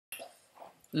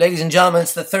Ladies and gentlemen,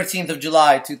 it's the 13th of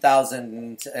July,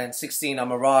 2016. I'm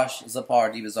Arash,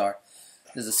 Zapar, Dibazar.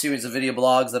 There's a series of video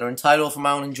blogs that are entitled for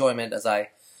my own enjoyment as I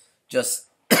just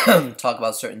talk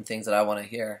about certain things that I want to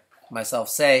hear myself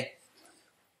say.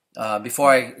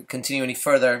 Before I continue any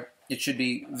further, it should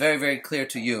be very, very clear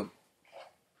to you,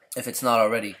 if it's not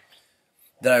already,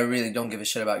 that I really don't give a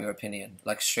shit about your opinion.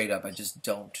 Like, straight up, I just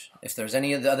don't. If there's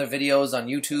any of the other videos on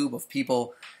YouTube of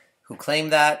people who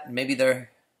claim that, maybe they're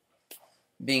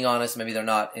being honest, maybe they're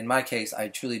not. In my case, I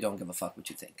truly don't give a fuck what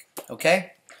you think.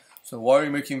 Okay? So why are you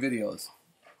making videos?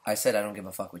 I said I don't give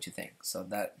a fuck what you think. So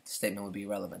that statement would be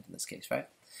irrelevant in this case, right?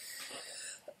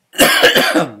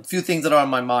 A few things that are on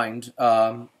my mind.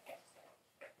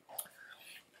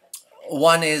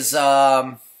 One is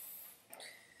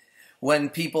when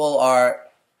people are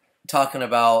talking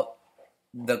about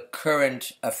the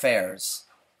current affairs,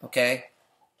 okay?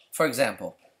 For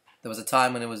example, there was a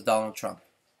time when it was Donald Trump.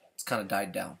 It's kind of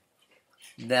died down.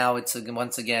 Now it's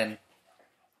once again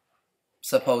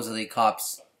supposedly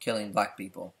cops killing black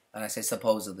people. And I say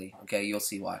supposedly, okay, you'll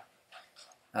see why.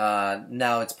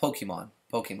 Now it's Pokemon.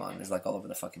 Pokemon is like all over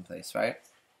the fucking place, right?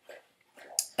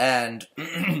 And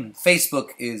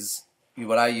Facebook is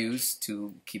what I use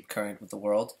to keep current with the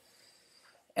world.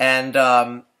 And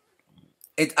I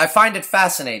find it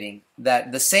fascinating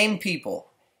that the same people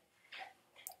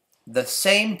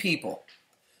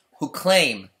who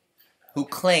claim,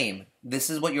 this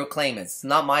is what your claim is. It's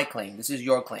not my claim. This is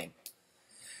your claim.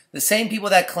 The same people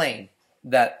that claim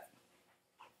that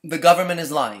the government is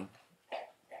lying.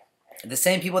 The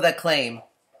same people that claim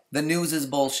the news is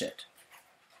bullshit.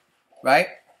 Right?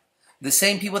 The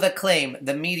same people that claim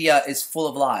the media is full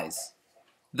of lies.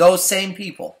 Those same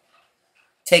people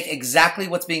take exactly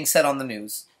what's being said on the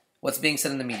news, what's being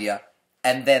said in the media,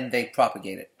 and then they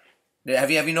propagate it. Have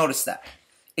you noticed that?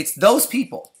 It's those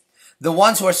people. The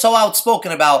ones who are so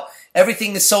outspoken about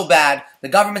everything is so bad, the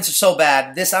governments are so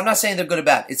bad. This, I'm not saying they're good or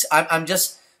bad. I'm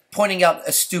just pointing out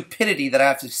a stupidity that I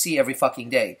have to see every fucking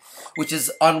day. Which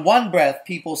is, on one breath,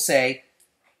 people say,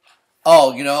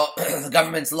 oh, you know, the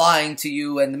government's lying to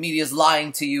you and the media's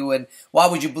lying to you and why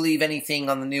would you believe anything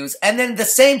on the news? And then the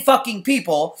same fucking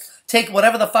people take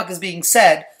whatever the fuck is being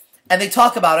said and they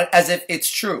talk about it as if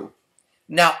it's true.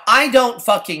 Now, I don't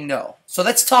fucking know. So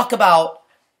let's talk about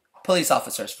police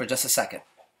officers for just a second.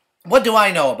 What do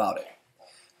I know about it?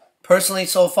 Personally,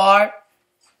 so far,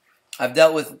 I've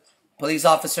dealt with police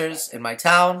officers in my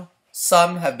town.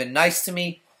 Some have been nice to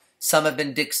me. Some have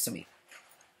been dicks to me.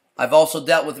 I've also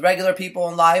dealt with regular people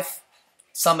in life.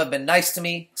 Some have been nice to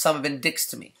me. Some have been dicks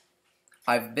to me.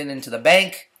 I've been into the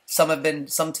bank. Some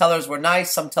tellers were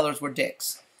nice. Some tellers were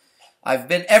dicks. I've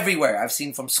been everywhere. I've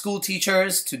seen from school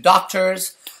teachers to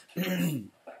doctors.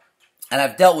 And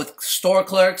I've dealt with store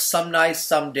clerks, some nice,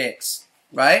 some dicks,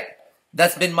 right?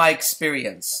 That's been my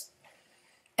experience.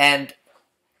 And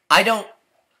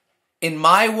in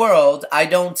my world, I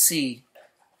don't see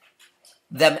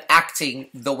them acting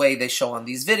the way they show on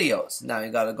these videos. Now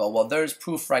you gotta go, well, there's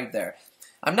proof right there.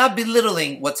 I'm not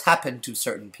belittling what's happened to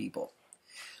certain people.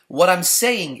 What I'm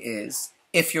saying is,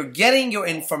 if you're getting your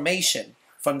information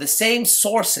from the same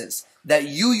sources that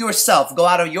you yourself go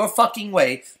out of your fucking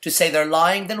way to say they're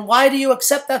lying, then why do you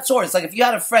accept that source? Like if you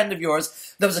had a friend of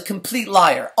yours that was a complete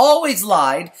liar, always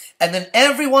lied, and then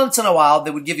every once in a while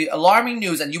they would give you alarming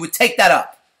news and you would take that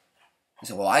up. You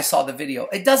say, well, I saw the video.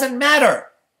 It doesn't matter.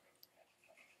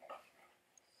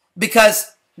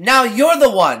 Because now you're the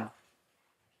one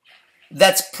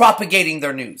that's propagating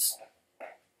their news.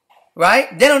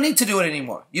 Right? They don't need to do it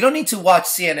anymore. You don't need to watch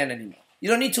CNN anymore. You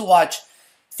don't need to watch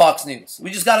Fox News.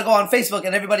 We just got to go on Facebook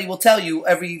and everybody will tell you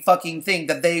every fucking thing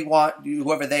that they want,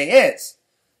 whoever they is.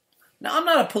 Now, I'm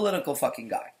not a political fucking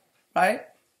guy, right?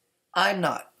 I'm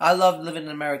not. I love living in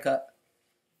America.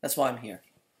 That's why I'm here.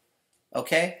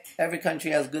 Okay? Every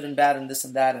country has good and bad and this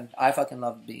and that, and I fucking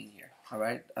love being here, all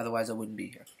right? Otherwise, I wouldn't be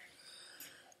here.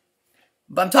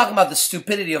 But I'm talking about the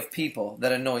stupidity of people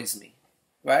that annoys me,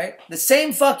 right? The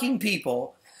same fucking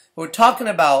people who are talking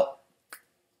about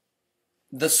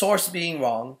the source being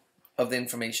wrong of the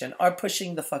information are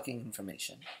pushing the fucking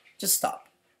information. Just stop.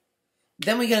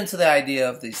 Then we get into the idea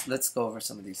of these. Let's go over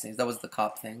some of these things. That was the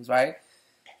cop things, right?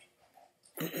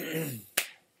 Then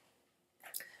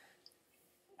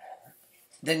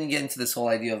you get into this whole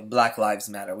idea of Black Lives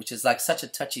Matter, which is like such a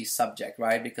touchy subject,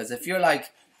 right? Because if you're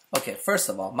like, okay, first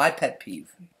of all, my pet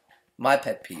peeve.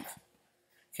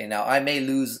 Okay, now I may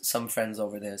lose some friends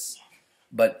over this,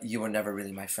 but you were never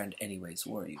really my friend anyways,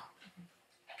 were you?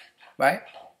 Right?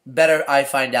 Better I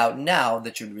find out now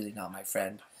that you're really not my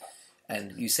friend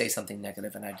and you say something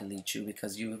negative and I delete you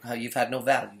because you've had no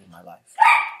value in my life.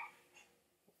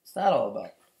 What's that all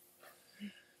about?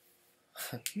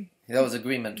 That was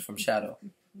agreement from Shadow.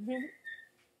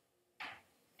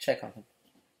 Check on him.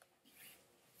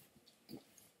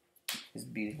 He's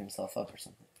beating himself up or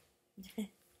something. What's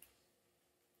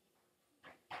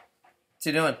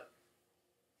he doing?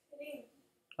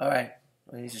 Alright.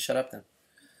 Well, he needs to shut up then.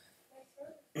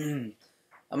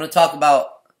 I'm going to talk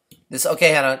about this. Okay,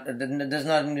 Hannah, there's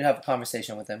not need to have a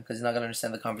conversation with him because he's not going to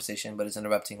understand the conversation, but he's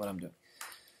interrupting what I'm doing.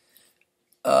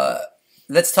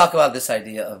 Let's talk about this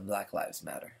idea of Black Lives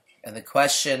Matter. And the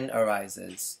question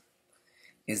arises,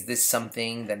 is this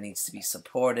something that needs to be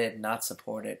supported, not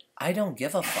supported? I don't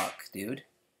give a fuck, dude.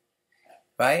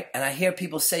 Right? And I hear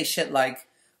people say shit like,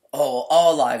 oh,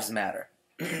 all lives matter.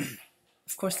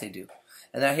 Of course they do.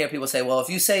 And I hear people say, well, if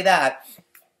you say that,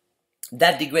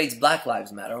 that degrades Black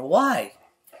Lives Matter. Why?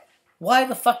 Why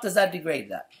the fuck does that degrade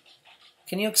that?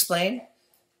 Can you explain?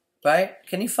 Right?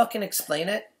 Can you fucking explain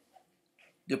it?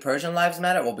 Do Persian lives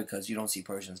matter? Well, because you don't see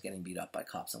Persians getting beat up by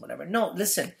cops and whatever. No,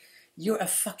 listen. You're a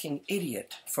fucking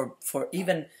idiot for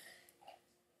even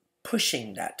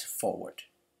pushing that forward.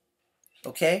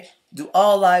 Okay? Do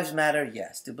all lives matter?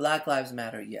 Yes. Do Black Lives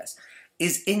matter? Yes.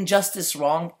 Is injustice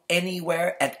wrong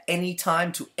anywhere, at any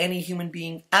time, to any human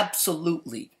being?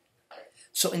 Absolutely.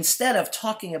 So instead of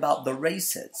talking about the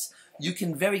races, you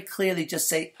can very clearly just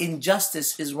say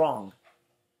injustice is wrong.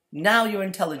 Now you're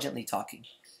intelligently talking.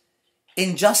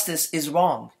 Injustice is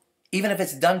wrong. Even if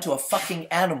it's done to a fucking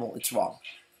animal, it's wrong.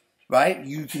 Right?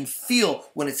 You can feel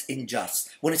when it's unjust.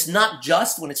 When it's not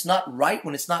just, when it's not right,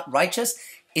 when it's not righteous,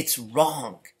 it's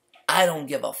wrong. I don't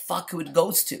give a fuck who it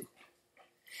goes to.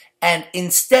 And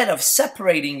instead of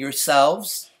separating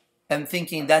yourselves and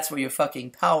thinking that's where your fucking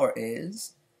power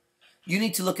is, you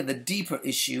need to look at the deeper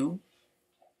issue,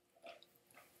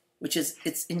 which is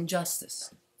it's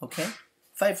injustice. Okay?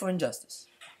 Fight for injustice.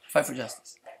 Fight for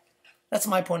justice. That's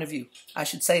my point of view. I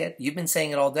should say it. You've been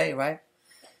saying it all day, right?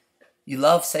 You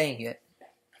love saying it.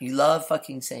 You love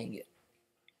fucking saying it.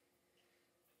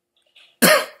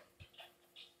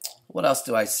 What else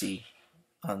do I see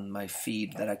on my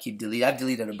feed that I keep deleting? I've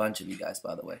deleted a bunch of you guys,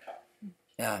 by the way.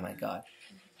 Oh my God.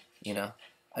 You know,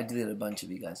 I deleted a bunch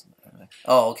of you guys.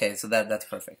 Oh, okay. So that's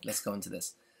perfect. Let's go into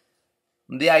this.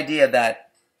 The idea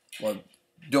that, well,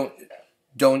 do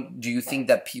you think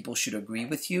that people should agree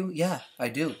with you? Yeah, I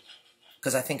do.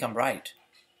 Because I think I'm right.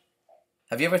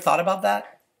 Have you ever thought about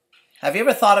that? Have you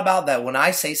ever thought about that when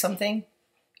I say something,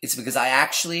 it's because I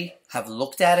actually have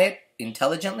looked at it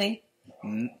intelligently,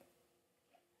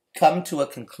 come to a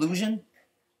conclusion?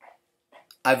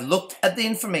 I've looked at the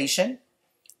information,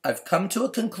 I've come to a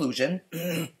conclusion,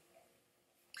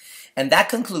 and that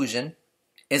conclusion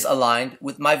is aligned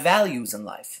with my values in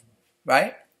life,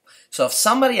 right? So if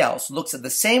somebody else looks at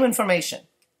the same information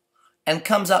and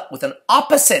comes up with an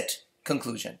opposite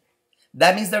conclusion,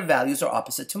 that means their values are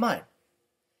opposite to mine.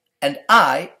 And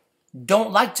I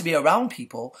don't like to be around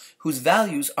people whose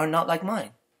values are not like mine.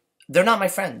 They're not my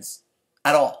friends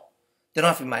at all. They don't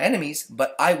have to be my enemies,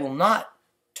 but I will not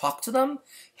talk to them,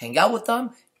 hang out with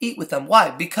them, eat with them. Why?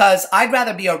 Because I'd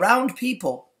rather be around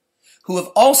people who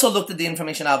have also looked at the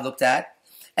information I've looked at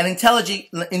and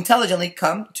intelligently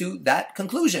come to that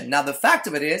conclusion. Now, the fact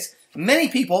of it is, many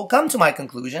people come to my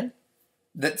conclusion,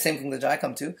 the same conclusion I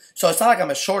come to, so it's not like I'm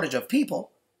a shortage of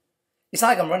people. It's not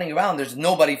like I'm running around, there's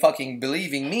nobody fucking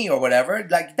believing me or whatever.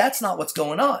 Like, that's not what's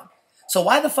going on. So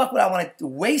why the fuck would I want to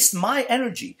waste my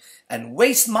energy and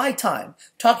waste my time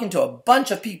talking to a bunch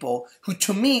of people who,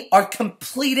 to me, are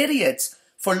complete idiots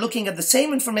for looking at the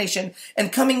same information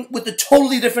and coming with a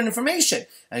totally different information?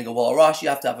 And you go, well, Arash, you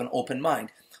have to have an open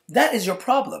mind. That is your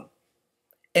problem.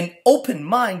 An open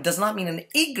mind does not mean an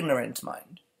ignorant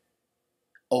mind.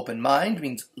 Open mind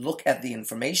means look at the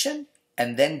information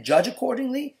and then judge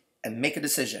accordingly and make a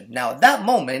decision. Now, at that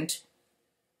moment,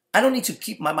 I don't need to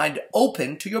keep my mind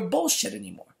open to your bullshit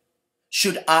anymore.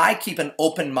 Should I keep an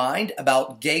open mind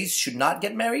about gays should not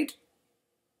get married?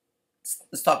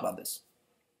 Let's talk about this.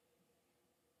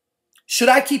 Should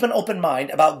I keep an open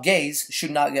mind about gays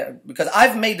should not get, because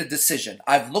I've made a decision.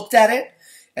 I've looked at it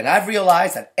and I've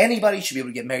realized that anybody should be able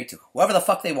to get married to whoever the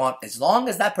fuck they want as long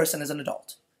as that person is an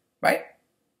adult, right?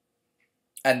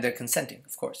 And they're consenting,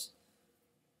 of course.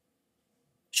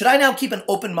 Should I now keep an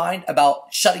open mind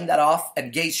about shutting that off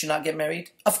and gays should not get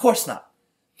married? Of course not.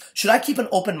 Should I keep an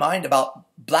open mind about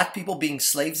black people being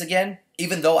slaves again,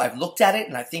 even though I've looked at it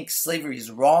and I think slavery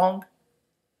is wrong?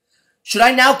 Should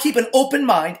I now keep an open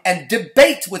mind and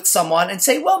debate with someone and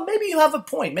say, well, maybe you have a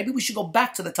point. Maybe we should go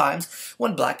back to the times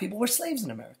when black people were slaves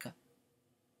in America.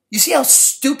 You see how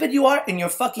stupid you are in your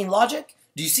fucking logic?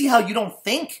 Do you see how you don't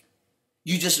think?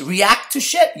 You just react to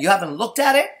shit. You haven't looked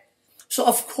at it. So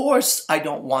of course I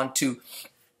don't want to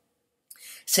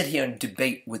sit here and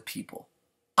debate with people.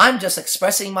 I'm just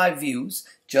expressing my views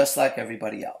just like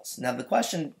everybody else. Now the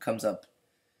question comes up,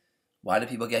 why do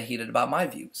people get heated about my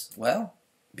views? Well,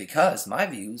 because my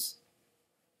views,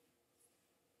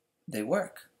 they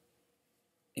work.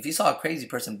 If you saw a crazy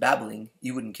person babbling,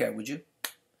 you wouldn't care, would you?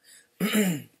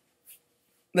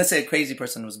 Let's say a crazy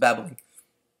person was babbling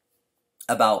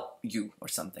about you or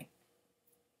something.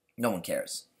 No one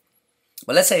cares.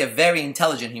 But let's say a very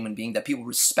intelligent human being that people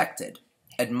respected,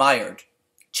 admired,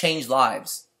 changed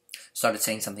lives, started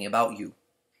saying something about you.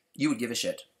 You would give a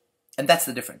shit. And that's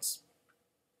the difference.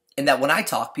 In that when I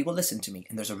talk, people listen to me,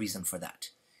 and there's a reason for that.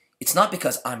 It's not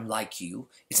because I'm like you.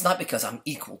 It's not because I'm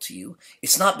equal to you.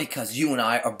 It's not because you and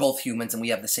I are both humans and we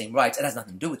have the same rights. It has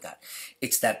nothing to do with that.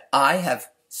 It's that I have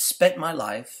spent my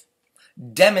life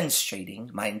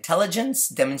demonstrating my intelligence,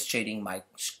 demonstrating my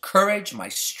courage, my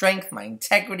strength, my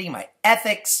integrity, my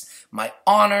ethics, my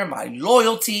honor, my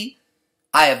loyalty.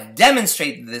 I have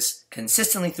demonstrated this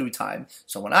consistently through time.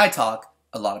 So when I talk,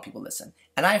 a lot of people listen.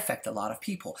 And I affect a lot of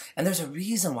people. And there's a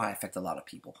reason why I affect a lot of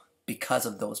people. Because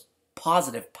of those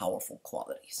positive, powerful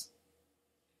qualities.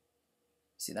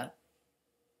 See that?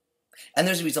 And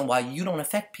there's a reason why you don't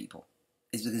affect people.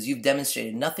 It's because you've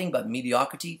demonstrated nothing but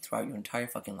mediocrity throughout your entire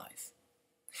fucking life.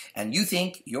 And you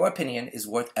think your opinion is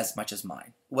worth as much as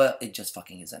mine. Well, it just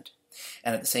fucking isn't.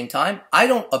 And at the same time, I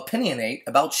don't opinionate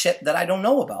about shit that I don't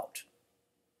know about.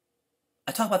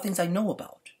 I talk about things I know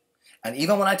about. And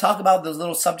even when I talk about those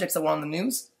little subjects that were on the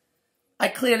news, I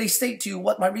clearly state to you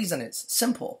what my reason is.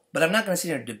 Simple. But I'm not going to sit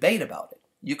here and debate about it.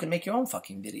 You can make your own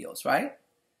fucking videos, right?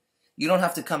 You don't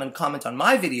have to come and comment on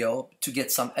my video to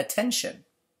get some attention.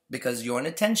 Because you're an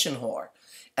attention whore.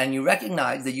 And you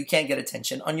recognize that you can't get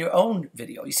attention on your own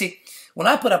video. You see, when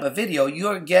I put up a video,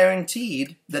 you're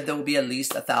guaranteed that there will be at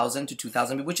least 1,000 to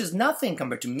 2,000 people, which is nothing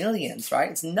compared to millions, right?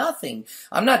 It's nothing.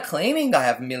 I'm not claiming I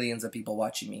have millions of people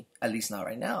watching me, at least not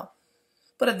right now.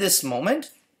 But at this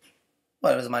moment,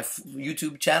 what is my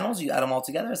YouTube channels? You add them all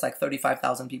together, it's like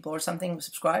 35,000 people or something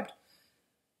subscribed.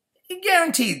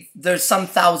 Guaranteed there's some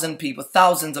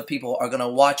thousands of people are going to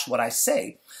watch what I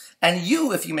say. And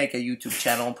you, if you make a YouTube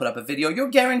channel and put up a video, you're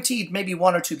guaranteed maybe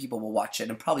 1 or 2 people will watch it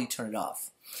and probably turn it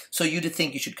off. So you'd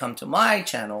think you should come to my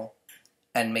channel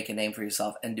and make a name for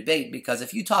yourself and debate, because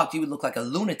if you talked, you would look like a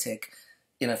lunatic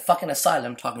in a fucking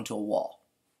asylum talking to a wall.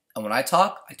 And when I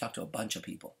talk to a bunch of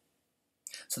people.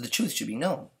 So the truth should be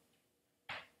known.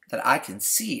 That I can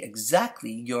see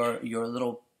exactly your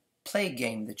little play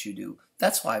game that you do.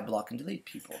 That's why I block and delete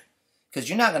people. Because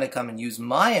you're not going to come and use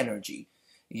my energy.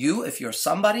 You, if you're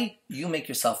somebody, you make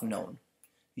yourself known.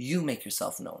 You make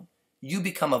yourself known. You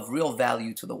become of real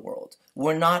value to the world.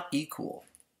 We're not equal.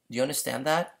 Do you understand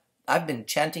that? I've been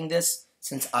chanting this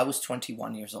since I was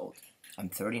 21 years old. I'm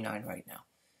 39 right now.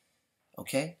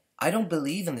 Okay? I don't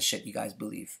believe in the shit you guys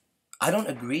believe. I don't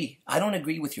agree. I don't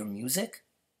agree with your music.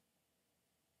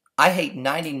 I hate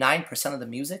 99% of the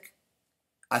music.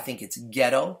 I think it's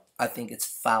ghetto. I think it's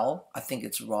foul. I think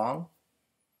it's wrong.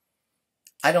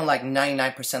 I don't like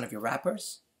 99% of your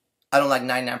rappers. I don't like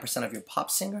 99% of your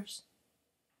pop singers.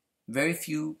 Very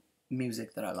few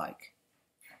music that I like.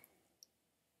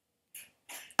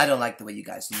 I don't like the way you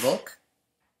guys look.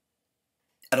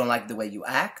 I don't like the way you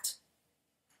act.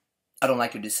 I don't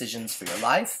like your decisions for your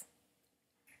life.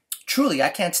 Truly, I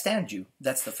can't stand you.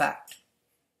 That's the fact.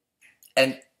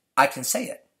 And I can say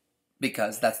it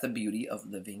because that's the beauty of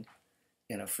living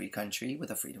in a free country with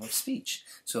a freedom of speech.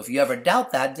 So if you ever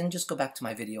doubt that, then just go back to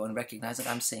my video and recognize that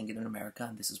I'm saying it in America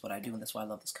and this is what I do and that's why I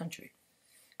love this country.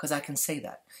 Because I can say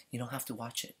that. You don't have to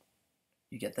watch it.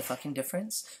 You get the fucking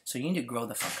difference? So you need to grow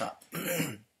the fuck up.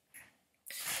 Because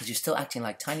you're still acting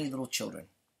like tiny little children.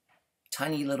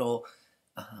 Tiny little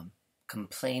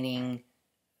complaining.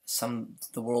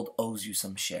 The world owes you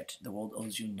some shit. The world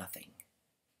owes you nothing.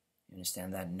 You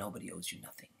understand that? Nobody owes you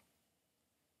nothing.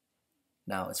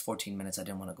 Now, it's 14 minutes. I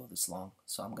didn't want to go this long,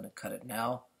 so I'm going to cut it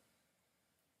now.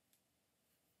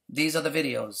 These are the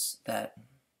videos that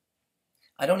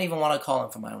I don't even want to call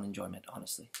them for my own enjoyment,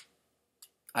 honestly.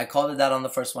 I called it that on the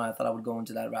first one. I thought I would go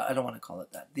into that route. I don't want to call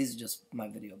it that. These are just my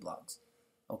video blogs,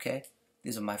 okay?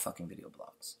 These are my fucking video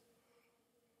blogs.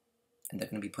 And they're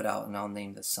going to be put out, and I'll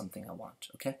name this something I want,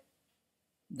 okay?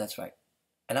 That's right.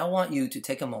 And I want you to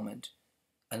take a moment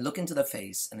and look into the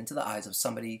face and into the eyes of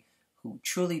somebody who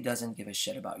truly doesn't give a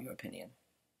shit about your opinion.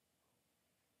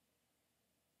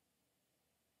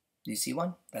 Do you see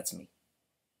one? That's me.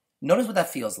 Notice what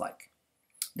that feels like.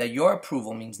 That your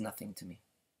approval means nothing to me.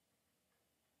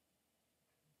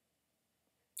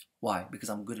 Why? Because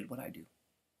I'm good at what I do.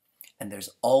 And there's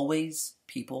always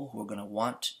people who are going to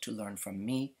want to learn from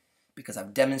me because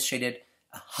I've demonstrated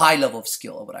a high level of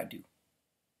skill at what I do.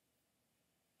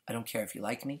 I don't care if you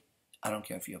like me. I don't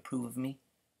care if you approve of me.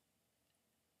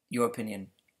 Your opinion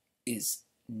is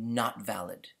not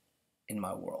valid in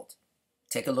my world.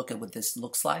 Take a look at what this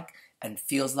looks like and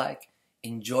feels like.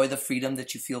 Enjoy the freedom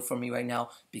that you feel from me right now,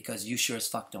 because you sure as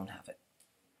fuck don't have it.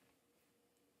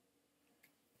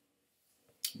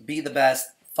 Be the best.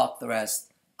 Fuck the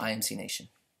rest. IMC Nation.